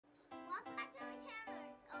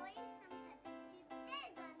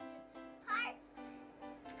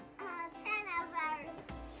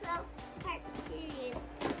serious.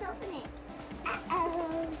 Let's open it.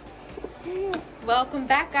 Uh-oh. Welcome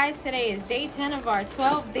back, guys. Today is day 10 of our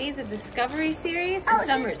 12 Days of Discovery series. And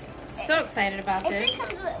Summer's so excited about this. It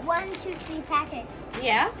comes with 1, 2, 3 packets.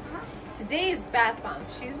 Yeah? Today is bath bomb.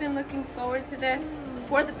 She's been looking forward to this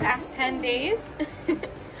for the past 10 days.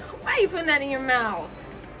 Why are you putting that in your mouth?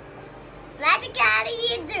 Magic, how do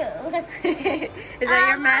you do? Is that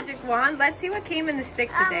your magic wand? Let's see what came in the stick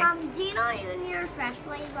today. Do you know even your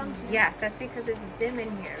flashlight is on too? Yes, that's because it's dim in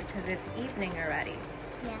here, because it's evening already.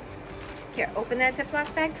 Yes. Here, open that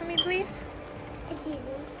Ziploc bag for me, please. It's easy.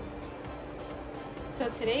 So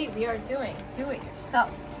today we are doing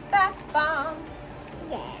do-it-yourself bath bombs.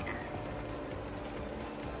 Yeah.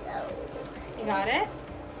 So. You got it?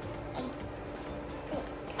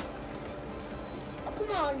 Oh,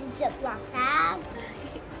 come on, Ziploc bag.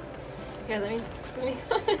 Here, let me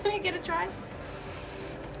let me get a try.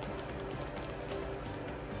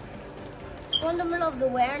 We're in the middle of the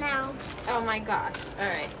wear now. Oh my gosh. All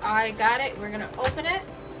right, I got it. We're gonna open it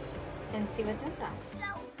and see what's inside.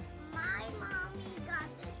 So, my mommy got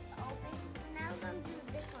this open. Now we're going to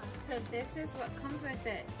do this one. So this is what comes with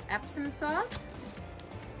it. Epsom salt,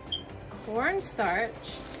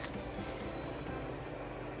 cornstarch,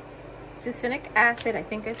 succinic acid, I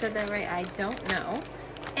think I said that right, I don't know,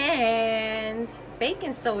 and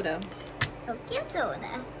baking soda. Baking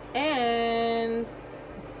soda. And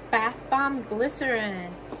bath bomb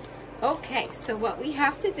glycerin. Okay, so what we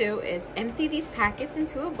have to do is empty these packets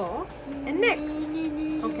into a bowl and mix.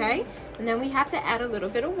 Okay, and then we have to add a little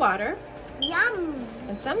bit of water. Yum.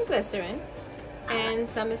 And some glycerin and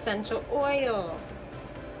some essential oil.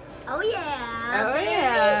 Oh yeah. Oh baby.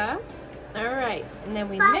 yeah. All right, and then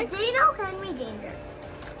we But mix. do you know Henry Danger?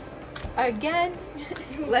 Again,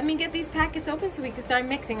 let me get these packets open so we can start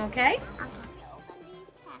mixing, okay? I'm going to open these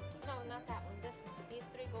packets. No, not that one, this one. These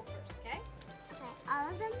three go first, okay? Okay, all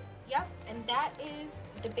of them? Yep, and that is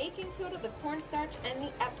the baking soda, the cornstarch, and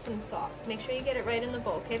the Epsom salt. Make sure you get it right in the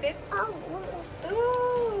bowl, okay, babes? Oh.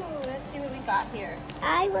 Ooh, let's see what we got here.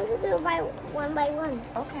 I want to do it by one.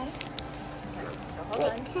 Okay. So hold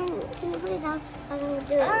Wait, on. can you put it down? I'm going to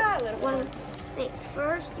do it. Ah, a little one. bit. Wait,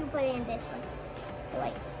 first you put it in this one.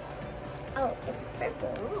 Wait. Oh, it's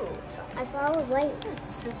purple. Ooh, I thought it was white. this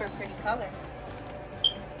is super pretty color.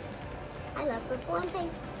 I love purple and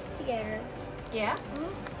pink together. Yeah?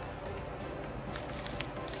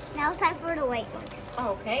 Now it's time for the white one.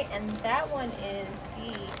 Okay, and that one is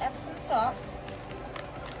the Epsom salt.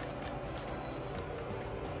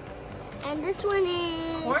 And this one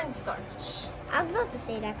is... Cornstarch. I was about to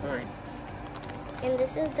say that, come on. And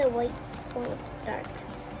this is the white cornstarch.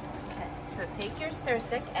 Okay, so take your stir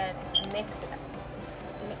stick and mix it.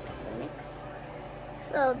 Mix.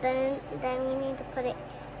 So then we need to put it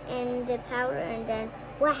in the powder, and then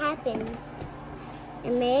what happens?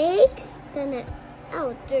 It makes, then it,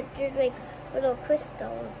 oh, there's like little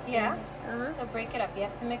crystals. Yeah. Uh-huh. So break it up. You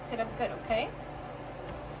have to mix it up good, okay?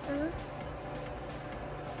 Uh-huh.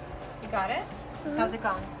 You got it? How's it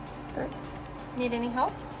going? Good. Need any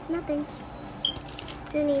help? Nothing.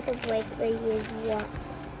 You need to break the use what?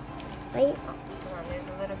 Right? Oh, come on, there's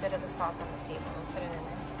a little bit of the salt on the table. I'll put it in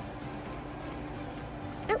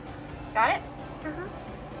there. Oh. Got it? Uh-huh.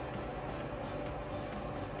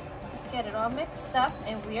 Let's get it all mixed up,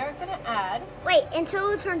 and we are gonna add. Wait,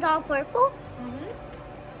 until it turns all purple?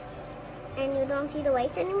 Mm-hmm. And you don't see the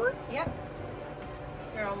whites anymore? Yep.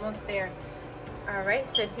 You're almost there. All right,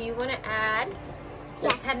 so do you want to add the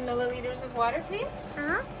Yes. 10 milliliters of water, please?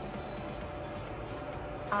 Uh-huh.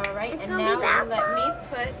 All right, It's and gonna now be that let me box.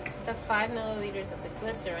 put the 5 milliliters of the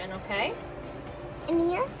glycerin, okay? In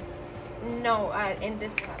here? No, in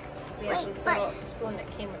this cup. We have Wait, this but- little spoon that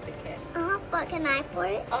came with the kit. Uh-huh, but can I pour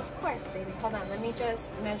it? Of course, baby. Hold on, let me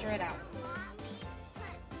just measure it out. Mommy,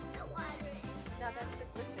 put the water in. No, that's the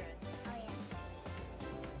glycerin. Oh, yeah.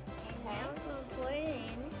 And Okay. now we're going to pour it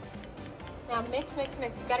in. Now mix.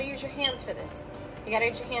 You gotta use your hands for this. You gotta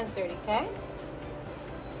get your hands dirty, okay?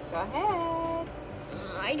 Go ahead.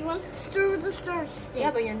 I want to stir the stir stick.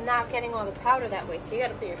 Yeah, but you're not getting all the powder that way, so you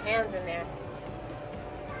gotta put your hands in there.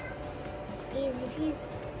 Easy peasy.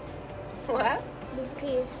 What? Easy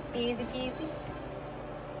peasy. Easy peasy.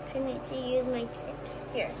 I need to use my tips.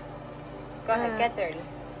 Here. Go ahead, get dirty.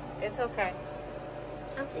 It's okay.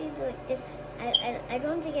 After you do it, I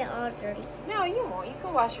don't want to get all dirty. No, you won't. You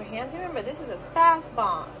can wash your hands. Remember, this is a bath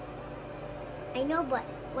bomb. I know, but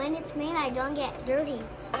when it's made, I don't get dirty.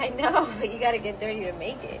 I know, but you gotta get dirty to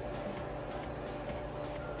make it.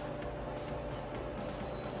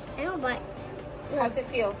 I know, but How's it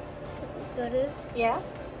feel? good. Yeah?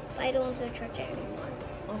 I don't want to touch it anymore.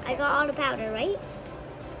 Okay. I got all the powder, right?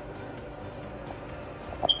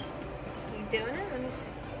 doing it? Let me see.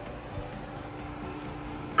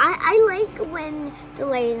 I like when the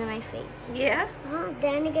light is in my face. Yeah?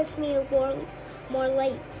 Then it gives me more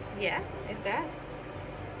light. Yeah, it does.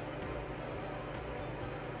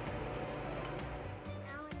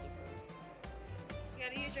 Now I need this. You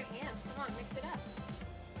gotta use your hands. Come on, mix it up.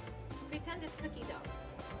 Pretend it's cookie dough.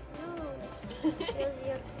 No. It feels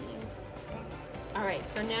yucky instead. Alright,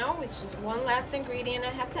 so now it's just one last ingredient I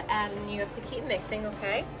have to add, and you have to keep mixing,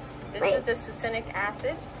 okay? This Wait. is the succinic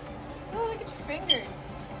acid. Oh, look at your fingers.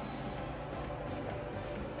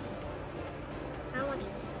 How much?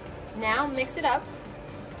 Now mix it up.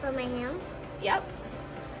 For my hands? Yep.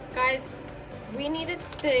 Guys, we needed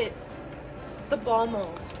the ball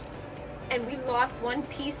mold, and we lost one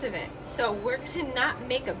piece of it. So we're gonna not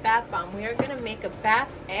make a bath bomb. We are gonna make a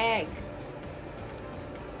bath egg.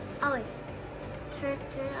 Oh wait. Turn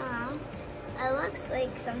around. It looks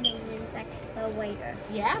like something's inside the whiter.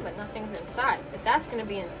 Yeah, but nothing's inside. But that's gonna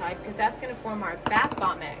be inside because that's gonna form our bath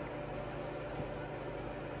bomb egg.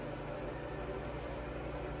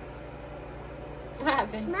 What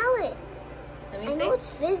happened? Smell it. Let me I see. know it's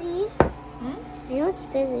fizzy. I know it's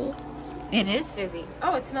fizzy. It is fizzy.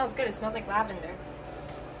 Oh, it smells good. It smells like lavender.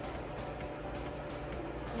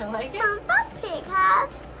 You like it? That pig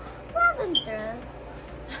has lavender.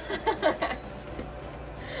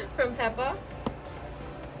 From Peppa.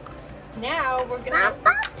 Now we're gonna.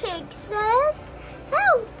 That pig says,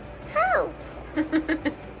 "Help! Help!"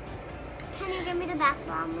 Can you give me the bath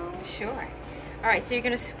bomb? Sure. All right, so you're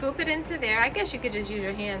gonna scoop it into there. I guess you could just use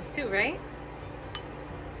your hands too, right?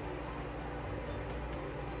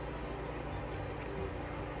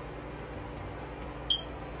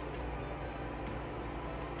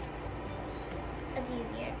 It's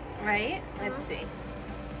easier. Right? Let's see.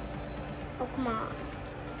 Oh, come on.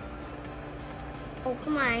 Oh,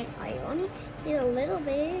 come on. I only need a little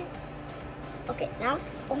bit. Okay, now it's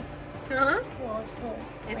full. Huh? It's full. It's full.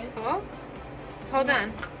 It's Wait, full? Hold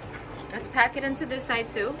on. Let's pack it into this side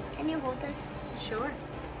too. Can you hold this? Sure.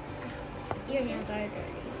 Your hands are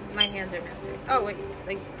dirty. My hands are not dirty. Oh, wait. It's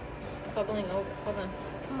like bubbling over. Hold on.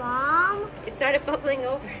 Mom? It started bubbling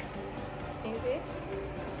over. Can you see it?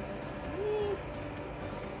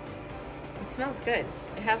 It smells good.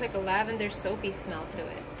 It has like a lavender soapy smell to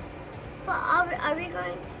it. But are we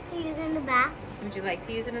going to use it in the bath? Would you like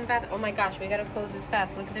to use it in the bath? Oh my gosh, we gotta close this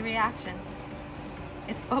fast. Look at the reaction.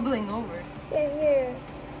 It's bubbling over. Here.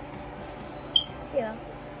 Yeah.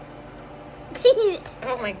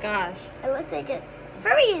 Oh my gosh. It looks like it.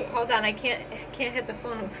 Hurry! Hold on, I can't hit the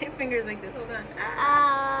phone with my fingers like this. Hold on.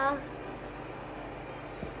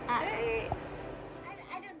 Hey.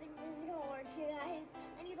 I don't think this is gonna work, you guys.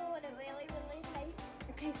 I need to hold it really, really tight.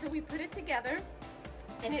 Okay, so we put it together,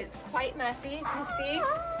 and it's quite messy, you can see,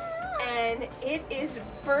 and it is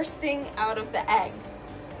bursting out of the egg.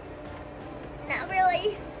 Not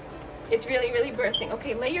really. It's really, really bursting.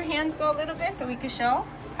 Okay, let your hands go a little bit so we can show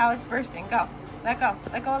how it's bursting. Go. Let go.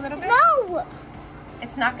 Let go a little bit. No!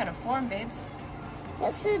 It's not gonna form, babes.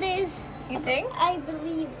 Yes, it is. You think? I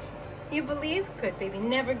believe. You believe? Good, baby.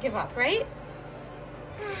 Never give up, right?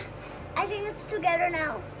 I think it's together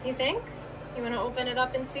now. You think? You wanna open it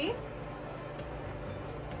up and see?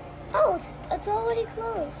 Oh, it's already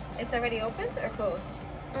closed. It's already opened or closed?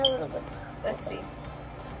 A little bit. Let's see.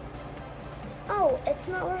 Oh, it's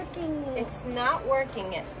not working. It's not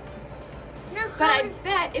working yet. No, But I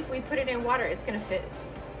bet if we put it in water, it's gonna fizz.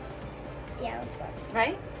 Yeah, let's go.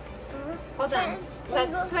 Right? Hold on. Then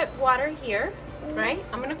Let's go- put water here, right?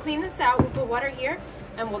 I'm gonna clean this out. We'll put water here,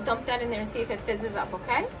 and we'll dump that in there and see if it fizzes up,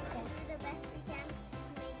 okay? Do the best we can to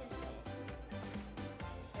make it fit.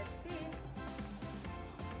 Let's see.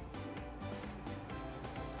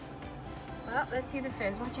 Well, let's see the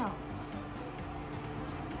fizz. Watch out.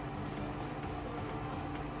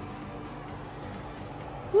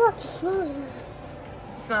 Look, it smells.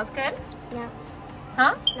 It smells good? No.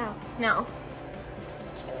 Huh? No. No.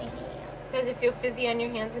 Does it feel fizzy on your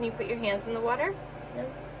hands when you put your hands in the water? No.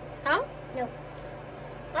 Huh? No.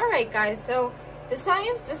 All right, guys. So the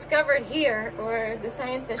science discovered here, or the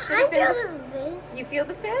science that should I have been... feel the fizz. You feel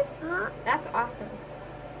the fizz? Huh? That's awesome.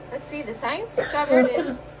 Let's see. The science discovered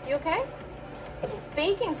is... You okay?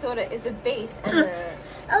 Baking soda is a base and the...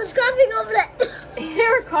 I was coughing over it.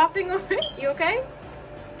 You're coughing over it? You okay?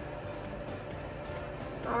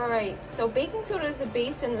 All right. So baking soda is a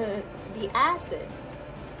base and the acid...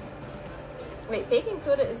 Wait, baking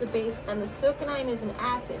soda is a base and the succinine is an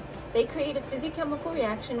acid. They create a physicochemical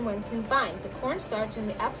reaction when combined. The cornstarch and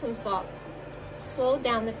the Epsom salt slow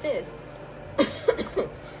down the fizz.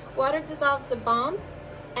 Water dissolves the bomb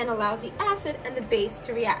and allows the acid and the base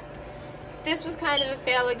to react. this was kind of a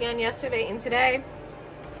fail again yesterday and today.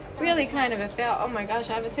 Really kind of a fail. Oh my gosh,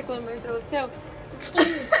 I have a tickle in my throat too.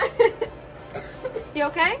 You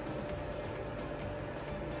okay?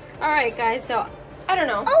 Alright guys, so I don't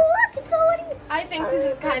know. Oh look, it's already... I think this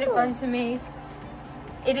is kind of fun to me.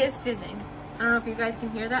 It is fizzing. I don't know if you guys can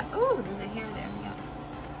hear that. Oh, there's a hair there. Yeah.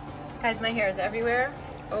 Guys, my hair is everywhere.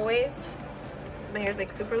 Always. My hair's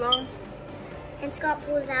like super long. And Scott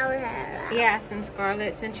pulls our hair out. Yes, and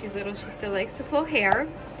Scarlett, since she's little, she still likes to pull hair.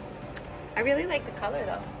 I really like the color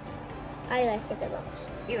though. I like it the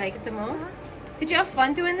most. You like it the most? Did you have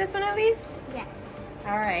fun doing this one at least? Yeah.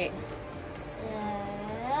 Alright. So,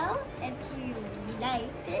 if you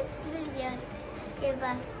like this video, give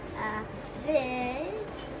us a big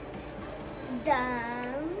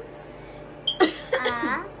thumbs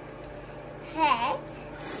up, hit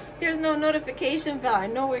There's no notification bell. I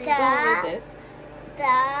know where you're going with this.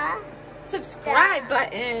 the Subscribe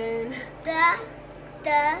button.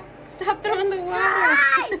 Stop throwing the water.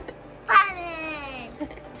 subscribe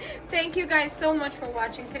button. Thank you guys so much for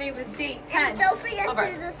watching. Today was day 10. And don't forget of our-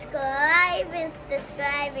 to subscribe and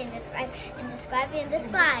subscribe and subscribe and subscribe and And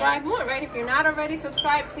subscribe more, right? If you're not already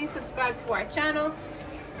subscribed, please subscribe to our channel.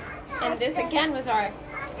 And this again was our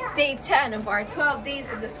day 10 of our 12 days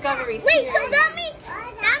of discovery Wait, series. so that means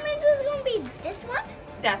it's gonna be this one?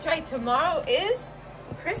 That's right. Tomorrow is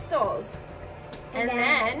crystals. And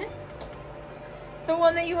then the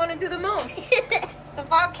one that you want to do the most. The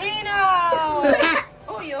volcano.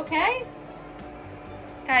 Oh, you okay?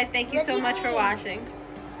 Guys, thank you so much for watching.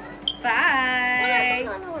 Bye.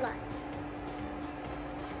 Hold on.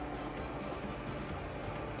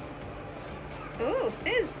 Ooh,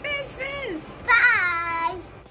 fizz, fizz, fizz. Bye.